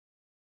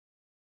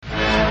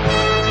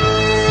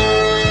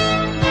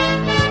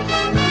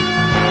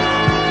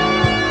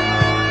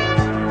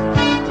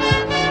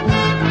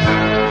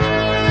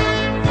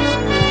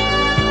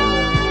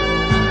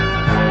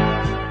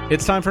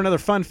It's time for another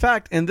fun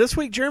fact, and this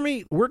week,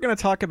 Jeremy, we're going to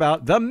talk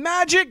about the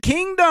Magic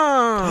Kingdom,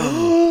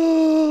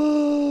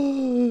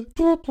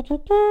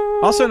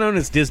 also known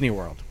as Disney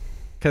World,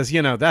 because,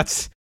 you know,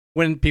 that's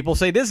when people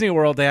say Disney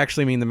World, they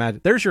actually mean the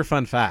Magic. There's your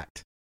fun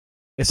fact.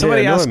 If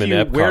somebody asks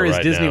you, where is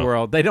Disney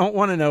World, they don't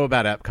want to know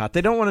about Epcot. They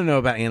don't want to know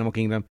about Animal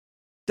Kingdom.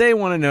 They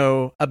want to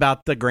know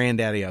about the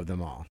granddaddy of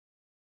them all,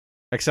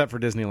 except for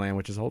Disneyland,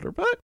 which is older.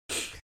 But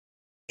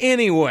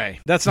anyway,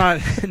 that's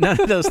not,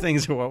 none of those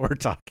things are what we're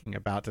talking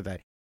about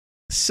today.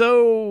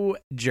 So,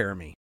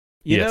 Jeremy,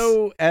 you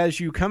know, as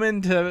you come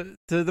into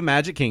the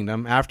Magic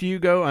Kingdom, after you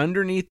go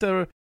underneath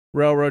the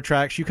railroad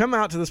tracks, you come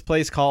out to this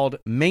place called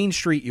Main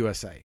Street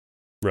USA.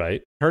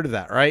 Right. Heard of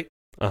that, right?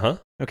 Uh-huh.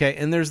 Okay,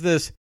 and there's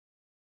this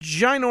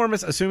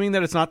ginormous, assuming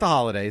that it's not the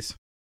holidays,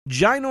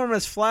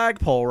 ginormous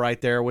flagpole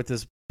right there with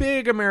this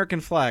big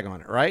American flag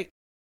on it, right?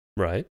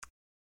 Right.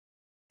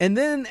 And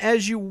then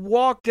as you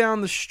walk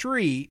down the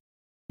street,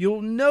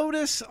 you'll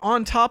notice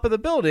on top of the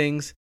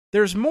buildings,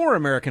 there's more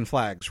American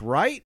flags,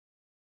 right?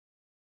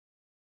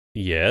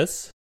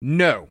 Yes.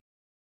 No.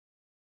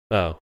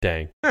 Oh,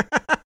 dang.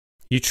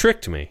 You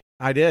tricked me.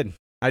 I did.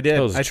 I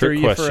threw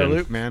you for a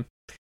loop, man.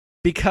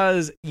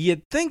 Because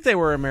you'd think they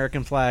were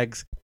American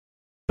flags,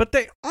 but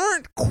they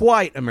aren't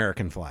quite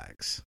American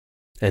flags.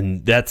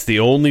 And that's the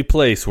only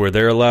place where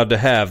they're allowed to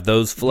have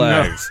those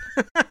flags.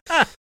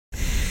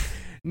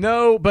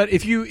 No, but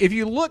if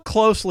you look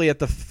closely at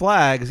the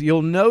flags,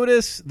 you'll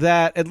notice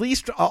that at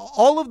least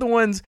all of the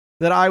ones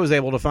that I was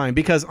able to find,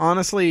 because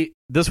honestly,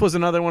 this was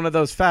another one of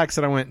those facts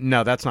that I went,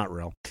 no, that's not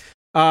real.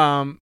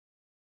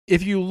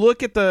 If you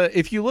look at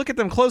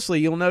them closely,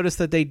 you'll notice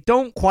that they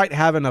don't quite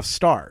have enough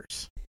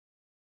stars.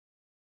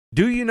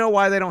 Do you know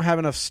why they don't have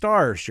enough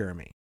stars,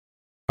 Jeremy?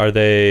 Are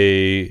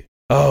they?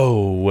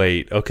 Oh,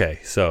 wait. Okay,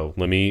 so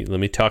let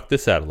me talk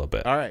this out a little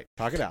bit. All right,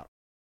 talk it out.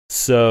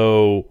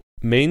 So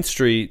Main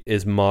Street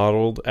is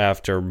modeled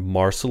after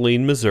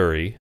Marceline,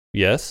 Missouri.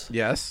 Yes.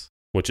 Yes.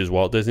 Which is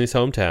Walt Disney's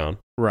hometown.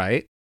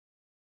 Right.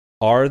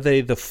 Are they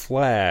the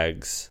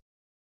flags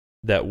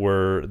that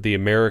were the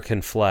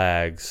American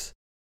flags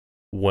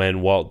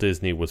when Walt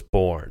Disney was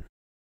born?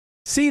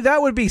 See,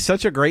 that would be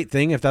such a great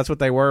thing if that's what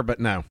they were, but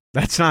no,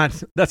 that's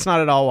not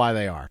at all why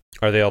they are.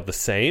 Are they all the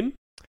same?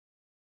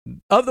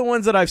 Of the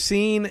ones that I've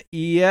seen,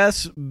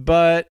 yes,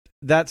 but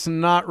that's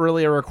not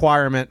really a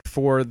requirement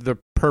for the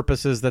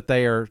purposes that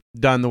they are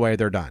done the way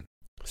they're done.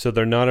 So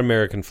they're not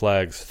American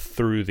flags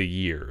through the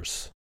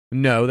years?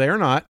 No, they are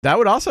not. That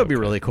would also be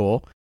really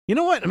cool. You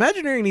know what?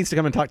 Imagineering needs to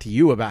come and talk to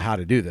you about how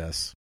to do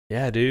this.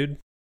 Yeah, dude.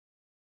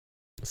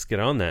 Let's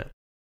get on that.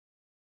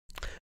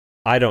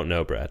 I don't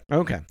know, Brad.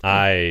 Okay.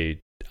 I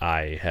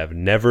have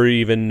never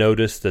even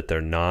noticed that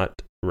they're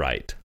not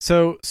right.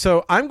 So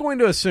I'm going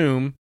to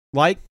assume,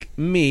 like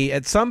me,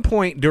 at some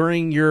point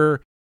during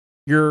your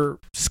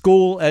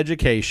school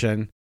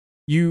education,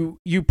 you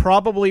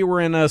probably were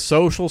in a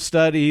social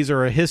studies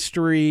or a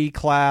history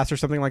class or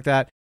something like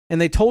that, and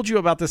they told you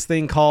about this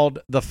thing called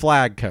the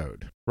flag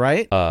code,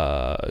 right?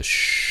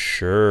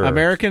 Sure.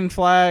 American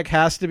flag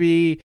has to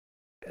be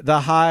the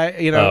high,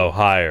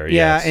 higher,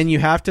 yeah, yes. And you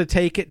have to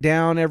take it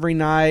down every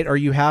night, or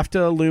you have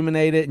to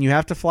illuminate it, and you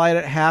have to fly it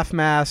at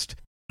half-mast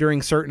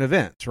during certain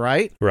events,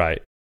 right?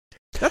 Right.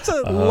 That's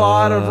a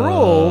lot of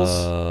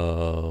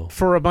rules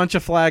for a bunch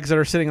of flags that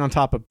are sitting on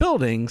top of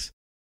buildings,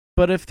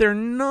 but if they're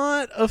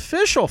not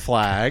official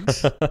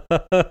flags,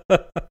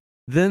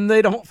 then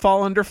they don't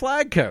fall under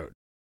flag code.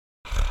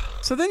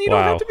 So then you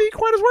don't have to be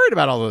quite as worried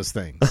about all those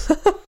things.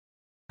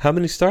 How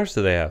many stars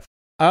do they have?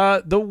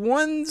 The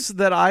ones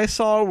that I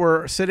saw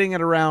were sitting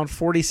at around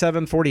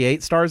 47,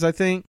 48 stars, I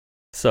think.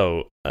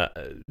 So,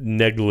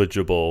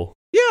 negligible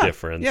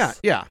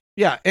difference.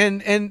 Yeah.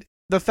 And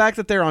the fact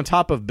that they're on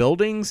top of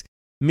buildings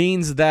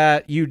means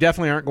that you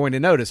definitely aren't going to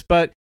notice.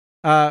 But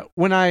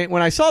when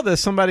I saw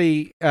this,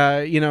 somebody,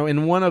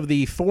 in one of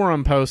the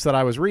forum posts that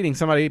I was reading,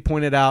 somebody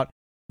pointed out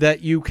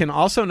that you can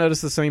also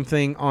notice the same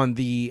thing on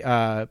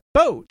the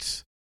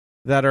boats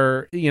that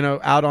are,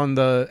 out on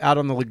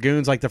the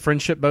lagoons, like the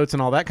friendship boats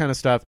and all that kind of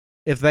stuff.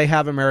 If they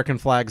have American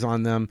flags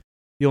on them,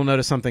 you'll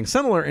notice something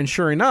similar. And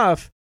sure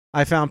enough,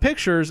 I found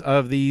pictures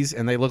of these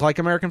and they look like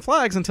American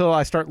flags until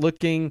I start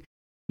looking,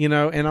 and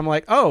I'm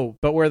like, oh,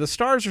 but where the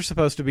stars are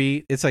supposed to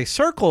be, it's a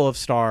circle of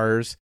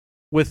stars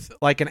with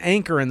like an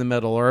anchor in the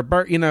middle, or a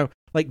bird,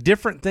 like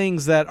different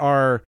things that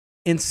are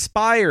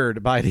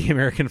inspired by the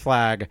American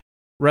flag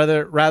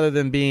rather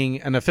than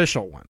being an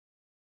official one.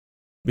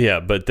 Yeah,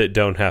 but that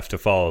don't have to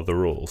follow the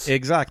rules.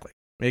 Exactly.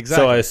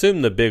 So I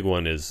assume the big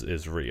one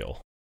is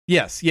real.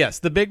 Yes,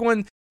 the big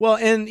one. Well,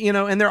 and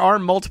there are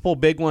multiple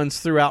big ones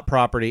throughout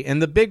property,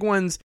 and the big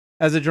ones,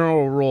 as a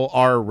general rule,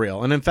 are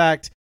real. And in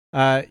fact,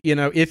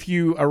 if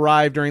you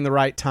arrive during the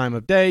right time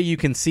of day, you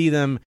can see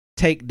them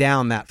take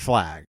down that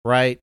flag,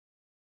 right?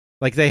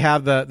 Like they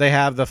have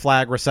the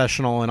flag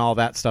recessional and all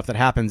that stuff that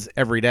happens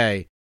every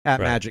day at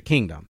Magic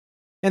Kingdom.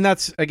 And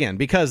that's, again,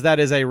 because that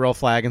is a real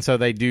flag, and so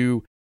they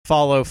do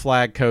follow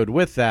flag code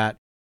with that.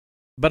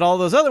 But all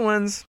those other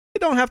ones, you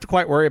don't have to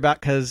quite worry about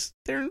because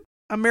they're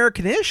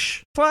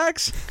American-ish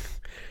flags.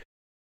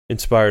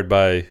 Inspired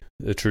by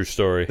a true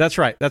story. That's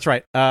right. That's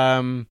right.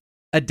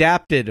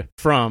 Adapted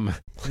from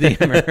the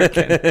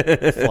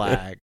American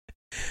flag.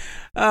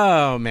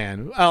 Oh,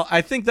 man. Well,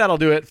 I think that'll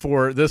do it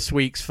for this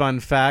week's fun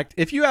fact.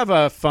 If you have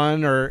a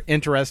fun or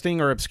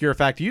interesting or obscure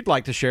fact you'd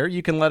like to share,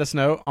 you can let us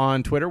know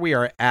on Twitter. We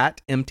are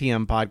at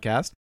MTM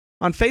Podcast.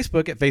 On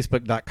Facebook at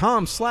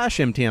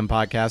facebook.com/MTM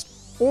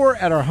Podcast, or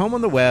at our home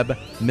on the web,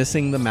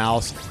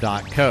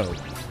 missingthemouse.co.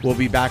 We'll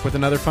be back with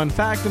another fun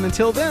fact, and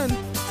until then,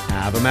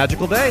 have a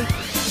magical day.